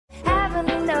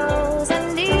Heaven knows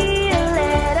I need a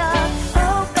little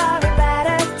hope for a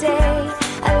better day.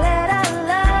 A little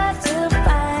love to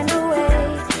find a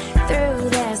way through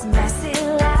this messy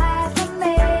life I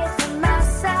made for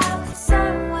myself.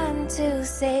 Someone to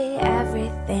say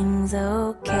everything's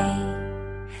okay.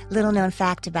 Little known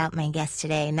fact about my guest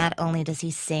today, not only does he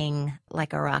sing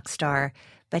like a rock star,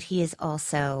 but he is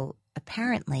also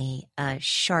apparently a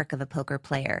shark of a poker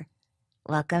player.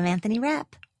 Welcome, Anthony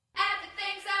Rapp.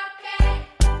 Everything's okay.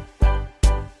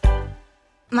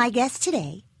 My guest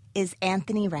today is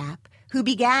Anthony Rapp, who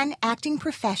began acting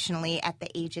professionally at the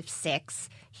age of 6.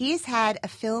 He has had a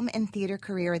film and theater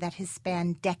career that has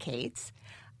spanned decades.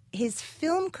 His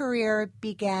film career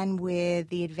began with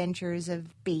The Adventures of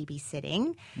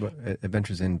Babysitting.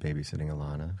 Adventures in Babysitting,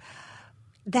 Alana.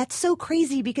 That's so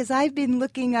crazy because I've been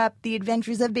looking up The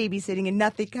Adventures of Babysitting and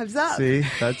nothing comes up. See,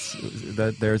 that's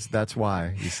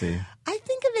why, you see. I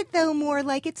think of it, though, more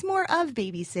like it's more of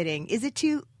babysitting.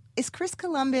 Is Chris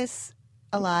Columbus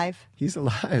alive? He's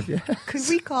alive, yeah. Could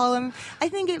we call him? I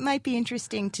think it might be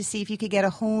interesting to see if you could get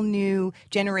a whole new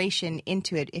generation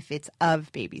into it if it's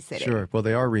of babysitting. Sure. Well,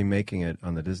 they are remaking it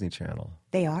on the Disney Channel.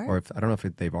 They are? Or I don't know if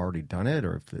they've already done it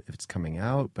or if it's coming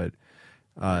out, but...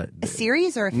 a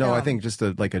series or a film? No, I think just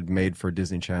a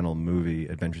made-for-Disney Channel movie,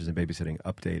 Adventures in Babysitting,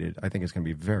 updated. I think it's going to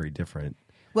be very different.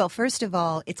 Well, first of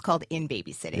all, it's called In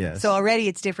Babysitting. Yes. So already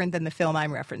it's different than the film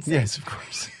I'm referencing. Yes, of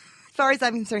course. As far as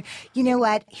I'm concerned, you know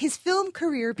what? His film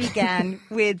career began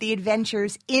with The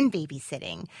Adventures in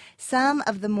Babysitting. Some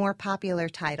of the more popular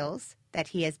titles that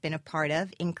he has been a part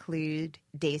of include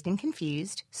Dazed and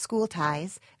Confused, School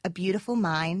Ties, A Beautiful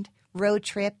Mind, Road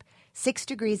Trip, 6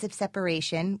 Degrees of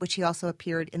Separation, which he also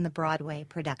appeared in the Broadway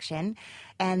production,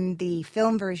 and the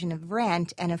film version of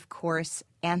Rent. And, of course,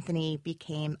 Anthony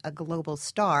became a global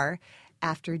star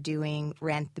after doing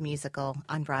Rent the musical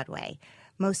on Broadway.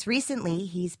 Most recently,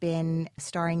 he's been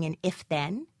starring in If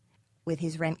Then with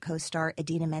his Rent co-star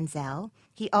Idina Menzel.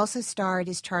 He also starred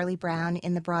as Charlie Brown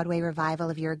in the Broadway revival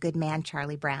of You're a Good Man,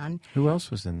 Charlie Brown. Who else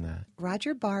was in that?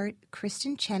 Roger Bart,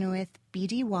 Kristen Chenoweth,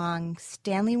 B.D. Wong,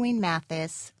 Stanley Wayne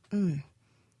Mathis.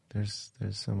 There's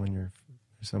someone you're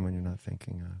not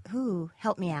thinking of. Who?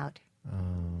 Help me out.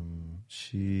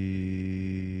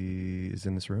 She is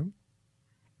in this room?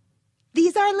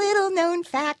 These are little known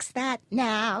facts that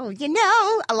now you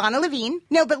know. Alana Levine.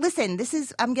 No, but listen,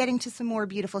 I'm getting to some more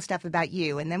beautiful stuff about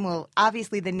you, and then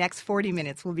obviously the next 40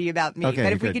 minutes will be about me. Okay,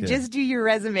 but if we good, could yeah. just do your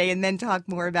resume and then talk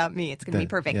more about me, it's going to be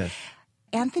perfect. Yes.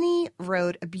 Anthony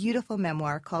wrote a beautiful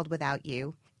memoir called Without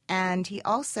You, and he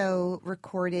also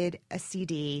recorded a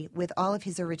CD with all of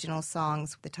his original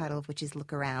songs, the title of which is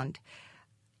Look Around.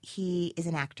 He is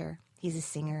an actor. He's a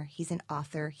singer. He's an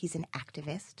author. He's an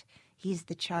activist. He's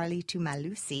the Charlie to my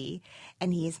Lucy,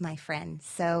 and he is my friend.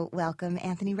 So welcome,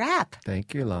 Anthony Rapp.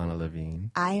 Thank you, Lana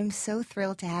Levine. I am so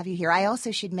thrilled to have you here. I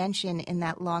also should mention in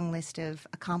that long list of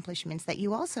accomplishments that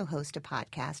you also host a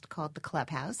podcast called The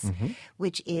Clubhouse,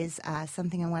 which is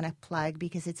something I want to plug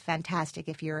because it's fantastic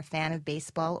if you're a fan of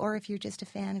baseball or if you're just a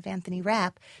fan of Anthony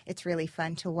Rapp. It's really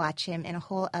fun to watch him in a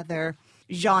whole other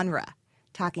genre,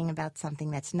 talking about something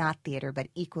that's not theater but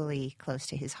equally close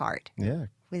to his heart. Yeah.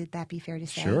 Would that be fair to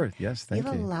say? Sure, yes, thank you.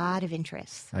 You have a lot of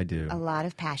interests. I do. A lot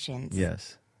of passions.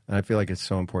 Yes. And I feel like it's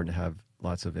so important to have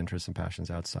lots of interests and passions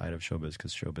outside of showbiz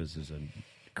because showbiz is a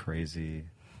crazy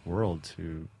world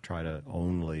to try to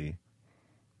only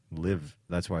live.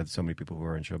 That's why so many people who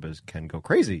are in showbiz can go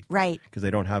crazy. Right. Because they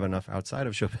don't have enough outside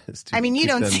of showbiz to I mean, you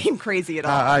don't them... seem crazy at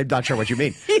all. I'm not sure what you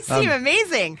mean. You seem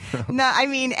amazing. No, I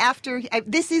mean,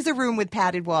 this is a room with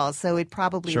padded walls, so it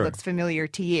probably Sure. looks familiar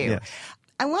to you. Yes.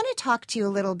 I want to talk to you a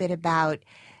little bit about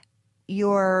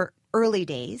your early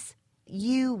days.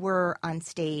 You were on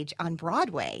stage on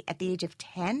Broadway at the age of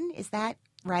 10, is that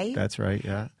right? That's right,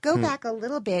 yeah. Go back a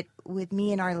little bit with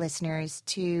me and our listeners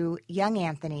to young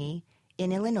Anthony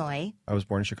in Illinois. I was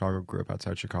born in Chicago, grew up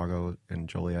outside Chicago in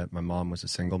Joliet. My mom was a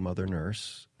single mother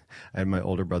nurse. I had my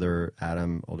older brother,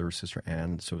 Adam, older sister,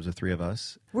 Ann, so it was the three of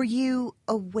us. Were you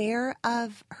aware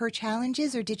of her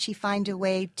challenges, or did she find a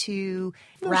way to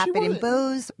wrap it in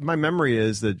bows? My memory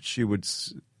is that she would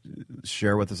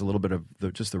share with us a little bit of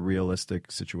just the realistic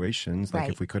situations, like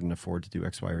Right. if we couldn't afford to do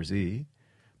X, Y, or Z.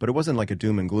 But it wasn't like a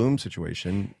doom and gloom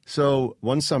situation. So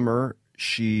one summer,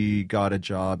 she got a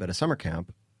job at a summer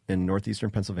camp in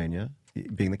northeastern Pennsylvania.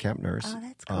 being the camp nurse. Oh,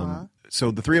 that's cool. So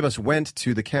the three of us went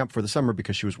to the camp for the summer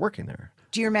because she was working there.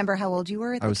 Do you remember how old you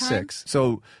were at the time? I was 6.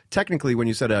 So technically, when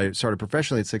you said I started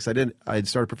professionally at 6, I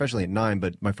started professionally at 9,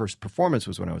 but my first performance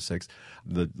was when I was 6.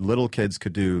 The little kids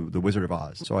could do The Wizard of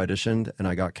Oz. So I auditioned, and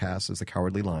I got cast as the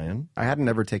Cowardly Lion. I hadn't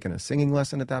ever taken a singing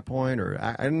lesson at that point, or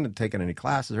I hadn't taken any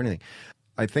classes or anything.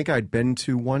 I think I'd been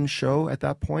to one show at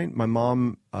that point. My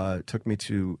mom took me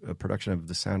to a production of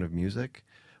The Sound of Music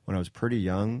when I was pretty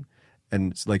young.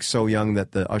 And it's like so young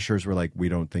that the ushers were like, we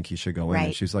don't think he should go in. Right.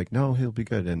 And she's like, no, he'll be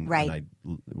good. And I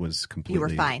was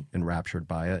completely fine. enraptured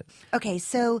by it. Okay,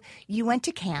 so you went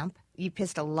to camp. You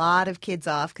pissed a lot of kids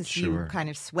off because you kind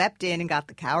of swept in and got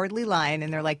the Cowardly Lion.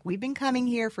 And they're like, we've been coming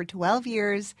here for 12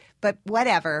 years, but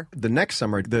whatever. The next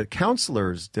summer, the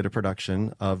counselors did a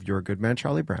production of Your Good Man,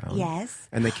 Charlie Brown. Yes.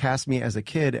 And they cast me as a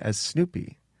kid as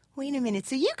Snoopy. Wait a minute.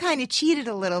 So you kind of cheated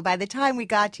a little by the time we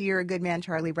got to You're a Good Man,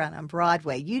 Charlie Brown on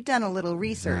Broadway. You'd done a little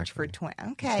research for 20.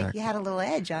 Okay, Exactly. You had a little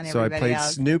edge on So I everybody played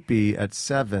else. Snoopy at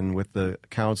 7 with the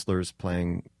counselors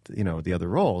playing, the other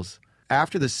roles.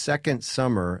 After the second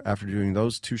summer, after doing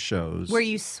those 2 shows... Where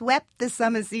you swept the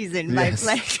summer season by Yes.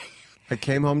 playing... I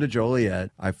came home to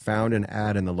Joliet. I found an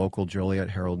ad in the local Joliet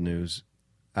Herald News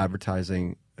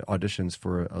advertising auditions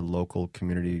for a local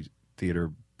community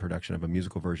theater production of a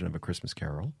musical version of A Christmas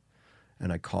Carol.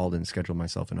 And I called and scheduled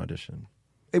myself an audition.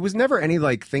 It was never any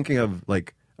thinking of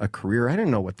a career. I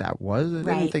didn't know what that was. I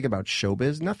didn't think about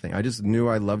showbiz, nothing. I just knew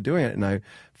I loved doing it. And I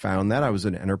found that I was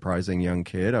an enterprising young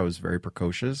kid. I was very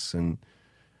precocious. And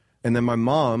then my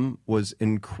mom was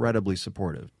incredibly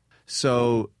supportive.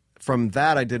 So from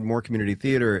that, I did more community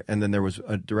theater. And then there was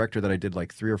a director that I did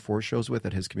 3 or 4 shows with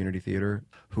at his community theater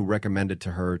who recommended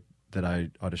to her that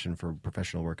I auditioned for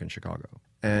professional work in Chicago.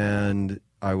 And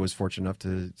I was fortunate enough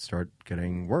to start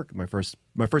getting work. My first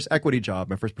equity job,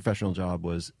 my first professional job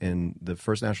was in the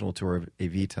first national tour of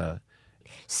Evita.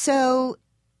 So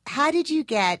how did you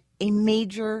get a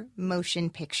major motion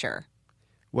picture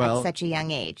at such a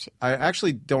young age? I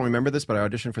actually don't remember this, but I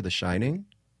auditioned for The Shining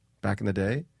back in the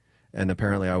day. And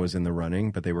apparently I was in the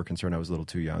running, but they were concerned I was a little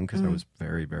too young because I was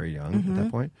very, very young at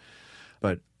that point.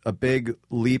 But a big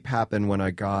leap happened when I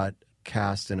got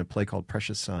cast in a play called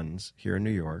Precious Sons here in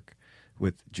New York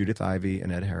with Judith Ivey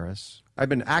and Ed Harris. I've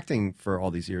been acting for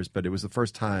all these years, but it was the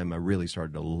first time I really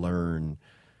started to learn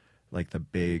the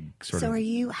big sort of So are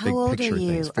you, how big old are picture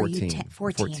you? things. 14, Are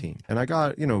you 14? And I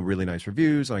got, really nice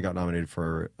reviews, and I got nominated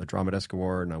for a Drama Desk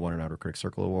Award, and I won an Outer Critics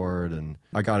Circle Award, and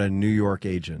I got a New York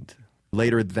agent.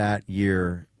 Later that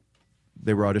year,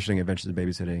 they were auditioning Adventures in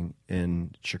Babysitting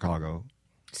in Chicago.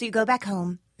 So you go back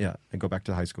home. Yeah, and go back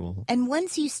to high school. And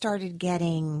once you started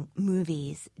getting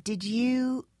movies, did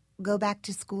you go back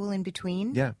to school in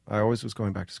between? Yeah, I always was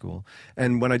going back to school.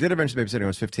 And when I did Adventures in Babysitting, I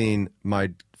was 15.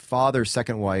 My father's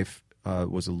second wife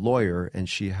was a lawyer, and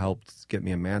she helped get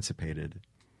me emancipated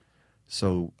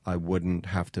so I wouldn't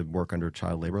have to work under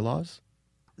child labor laws.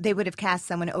 They would have cast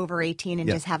someone over 18 and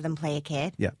just have them play a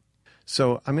kid? Yeah.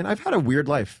 So, I've had a weird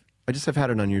life. I just have had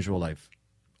an unusual life.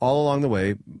 All along the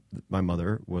way, my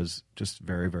mother was just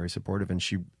very, very supportive. And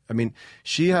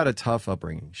she had a tough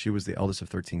upbringing. She was the eldest of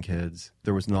 13 kids.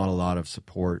 There was not a lot of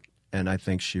support. And I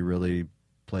think she really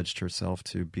pledged herself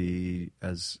to be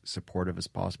as supportive as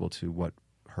possible to what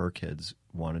her kids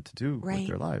wanted to do with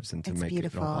their lives and to make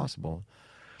it all possible.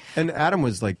 And Adam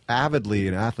was avidly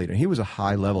an athlete, and he was a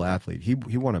high-level athlete. He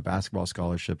won a basketball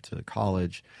scholarship to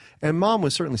college, and Mom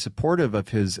was certainly supportive of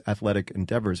his athletic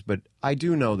endeavors. But I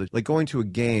do know that going to a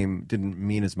game didn't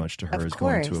mean as much to her as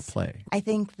going to a play. I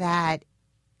think that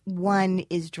one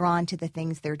is drawn to the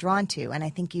things they're drawn to, and I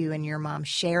think you and your mom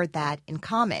shared that in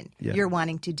common. Yeah. You're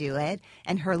wanting to do it,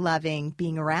 and her loving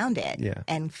being around it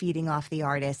and feeding off the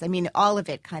artist. All of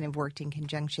it kind of worked in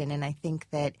conjunction, and I think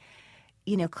that,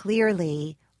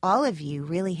 clearly all of you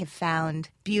really have found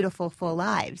beautiful, full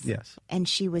lives. Yes. And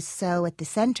she was so at the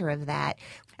center of that.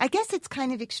 I guess it's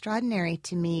kind of extraordinary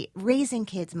to me, raising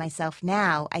kids myself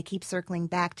now. I keep circling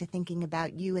back to thinking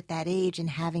about you at that age and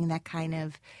having that kind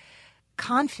of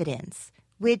confidence,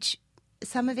 which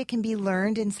some of it can be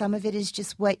learned and some of it is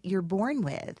just what you're born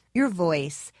with. Your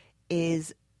voice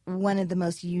is one of the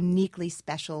most uniquely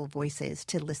special voices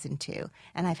to listen to.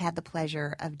 And I've had the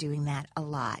pleasure of doing that a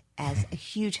lot as a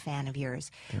huge fan of yours.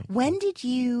 When did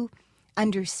you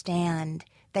understand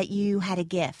that you had a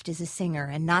gift as a singer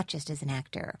and not just as an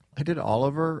actor? I did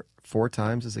Oliver 4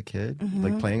 times as a kid,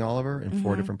 playing Oliver in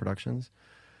 4 different productions.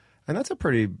 And that's a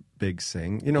pretty big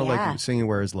sing. Singing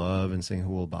Where Is Love and singing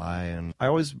Who Will Buy. And I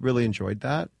always really enjoyed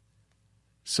that.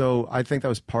 So I think that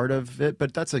was part of it,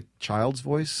 but that's a child's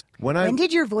voice. When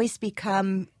did your voice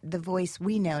become the voice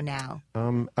we know now?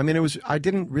 I mean, I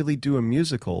didn't really do a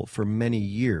musical for many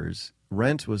years.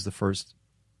 Rent was the first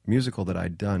musical that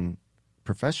I'd done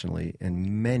professionally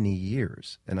in many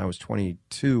years. And I was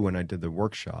 22 when I did the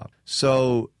workshop.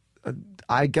 So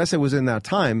I guess it was in that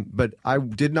time, but I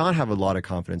did not have a lot of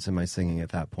confidence in my singing at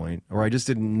that point, or I just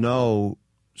didn't know.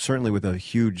 Certainly with the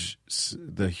huge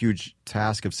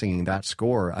task of singing that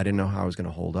score, I didn't know how I was going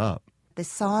to hold up. The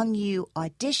song you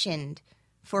auditioned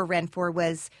for Rent for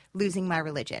was Losing My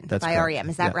Religion by correct. R.E.M.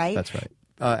 Is that right? That's right.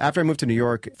 After I moved to New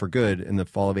York for good in the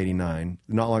fall of '89,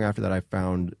 not long after that, I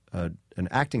found an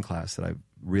acting class that I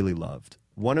really loved.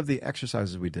 One of the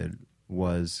exercises we did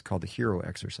was called the hero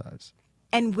exercise.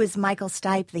 And was Michael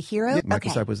Stipe the hero? Yeah,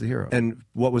 Michael Stipe was the hero. And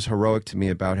what was heroic to me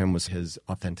about him was his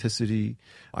authenticity.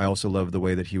 I also loved the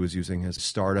way that he was using his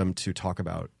stardom to talk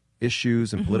about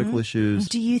issues and political issues.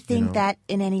 Do you think that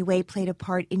in any way played a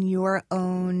part in your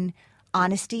own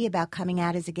honesty about coming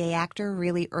out as a gay actor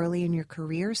really early in your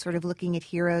career, sort of looking at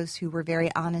heroes who were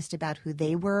very honest about who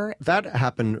they were? That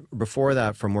happened before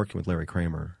that from working with Larry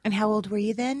Kramer. And how old were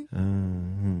you then?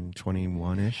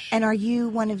 21-ish. And are you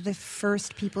one of the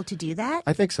first people to do that?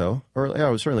 I think so. I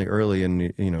was certainly early in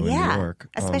in New York.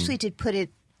 Especially to put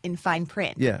it in fine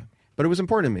print. Yeah. But it was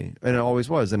important to me, and it always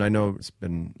was. And I know it's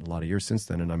been a lot of years since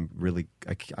then, and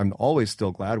I'm always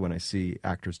still glad when I see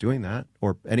actors doing that,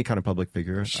 or any kind of public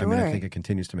figure. Sure. I mean, I think it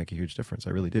continues to make a huge difference. I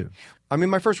really do. I mean,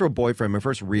 my first real boyfriend, my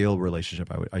first real relationship,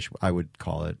 I would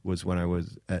call it, was when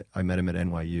I met him at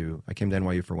NYU. I came to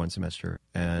NYU for one semester,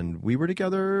 and we were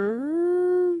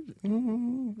together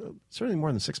certainly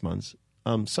more than 6 months.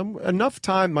 Enough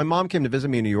time. My mom came to visit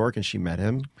me in New York, and she met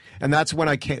him, and that's when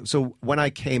I came. So when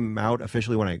I came out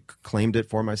officially, when I claimed it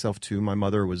for myself too, my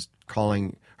mother was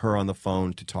calling her on the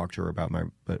phone to talk to her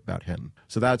about him.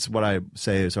 So that's what I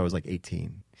say. So I was like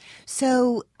 18.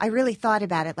 So I really thought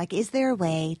about it. Like, is there a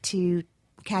way to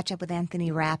catch up with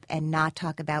Anthony Rapp and not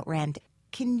talk about Rent?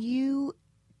 Can you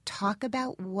talk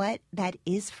about what that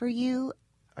is for you?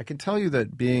 I can tell you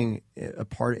that being a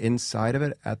part inside of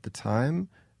it at the time.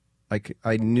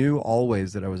 I knew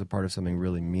always that I was a part of something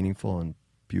really meaningful and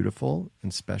beautiful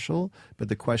and special, but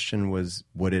the question was,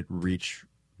 would it reach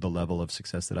the level of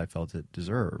success that I felt it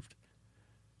deserved?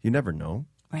 You never know.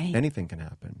 Right. Anything can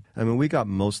happen. I mean, we got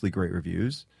mostly great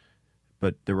reviews,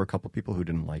 but there were a couple people who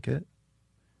didn't like it.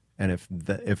 And if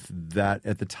that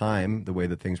at the time, the way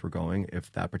that things were going,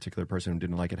 if that particular person who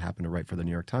didn't like it happened to write for the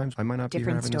New York Times, I might not be here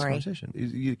having this conversation.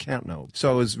 You can't know. So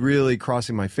I was really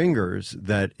crossing my fingers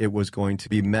that it was going to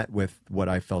be met with what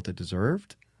I felt it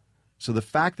deserved. So the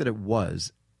fact that it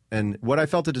was, and what I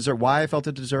felt it deserved, why I felt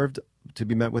it deserved to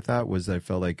be met with that was that I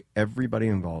felt like everybody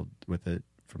involved with it,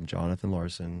 from Jonathan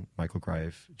Larson, Michael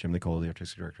Greif, Jim Nicole, the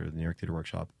artistic director of the New York Theater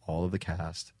Workshop, all of the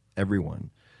cast,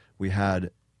 everyone, we had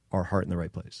our heart in the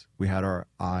right place. We had our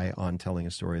eye on telling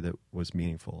a story that was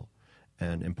meaningful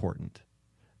and important,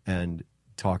 and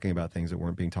talking about things that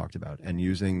weren't being talked about, and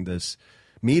using this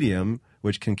medium,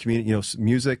 which can communicate.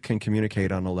 Music can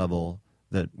communicate on a level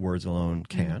that words alone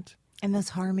can't. And those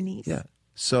harmonies. Yeah.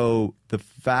 So the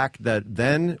fact that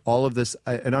then all of this,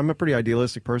 and I'm a pretty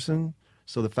idealistic person.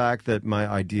 So the fact that my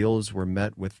ideals were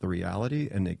met with the reality,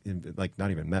 and like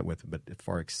not even met with, but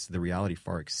the reality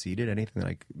far exceeded anything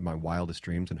that my wildest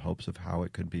dreams and hopes of how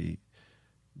it could be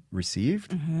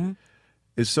received,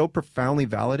 is so profoundly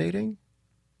validating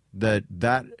that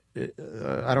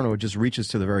I don't know, it just reaches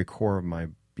to the very core of my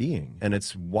being. And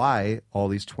it's why all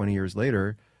these 20 years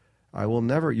later, I will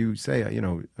never, you say,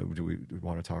 do we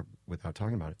want to talk without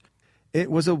talking about it?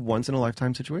 It was a once in a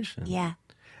lifetime situation. Yeah.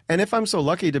 And if I'm so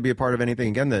lucky to be a part of anything,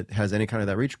 again, that has any kind of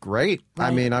that reach, great. Right.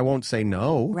 I mean, I won't say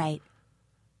no. Right.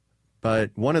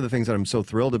 But one of the things that I'm so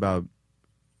thrilled about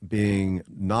being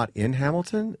not in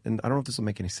Hamilton, and I don't know if this will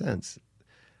make any sense,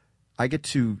 I get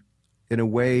to, in a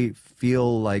way,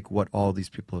 feel like what all these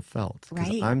people have felt.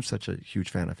 Because I'm such a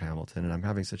huge fan of Hamilton, and I'm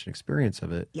having such an experience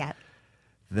of it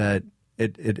that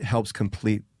it helps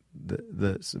complete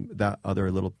that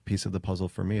other little piece of the puzzle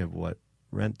for me of what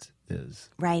Rent is.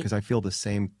 Right. Because I feel the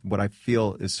same. What I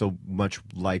feel is so much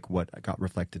like what got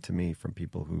reflected to me from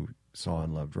people who saw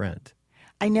and loved Rent.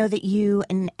 I know that you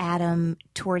and Adam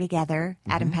tour together,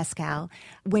 Adam Pascal.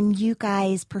 When you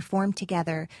guys perform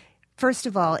together, first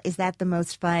of all, is that the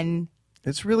most fun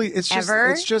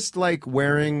It's just like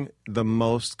wearing the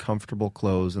most comfortable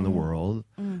clothes in the world.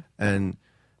 And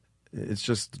it's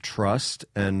just trust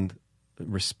and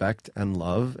respect and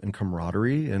love and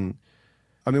camaraderie. And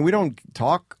I mean, we don't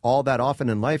talk all that often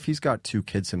in life. He's got 2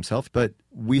 kids himself, but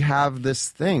we have this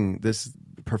thing, this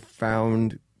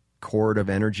profound cord of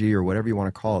energy or whatever you want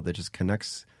to call it that just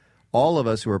connects all of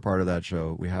us who are part of that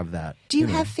show. We have that. Do you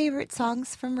have favorite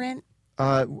songs from Rent?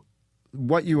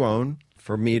 What You Own,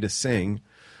 for me to sing,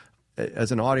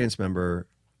 as an audience member,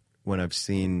 when I've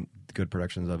seen good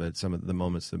productions of it, some of the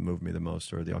moments that move me the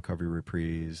most are the I'll Cover Your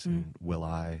Reprise and Will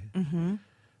I,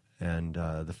 and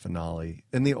the finale.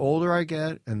 And the older I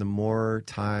get and the more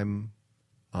time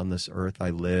on this earth I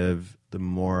live, the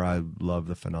more I love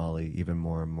the finale even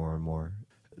more and more and more.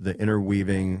 The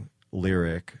interweaving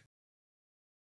lyric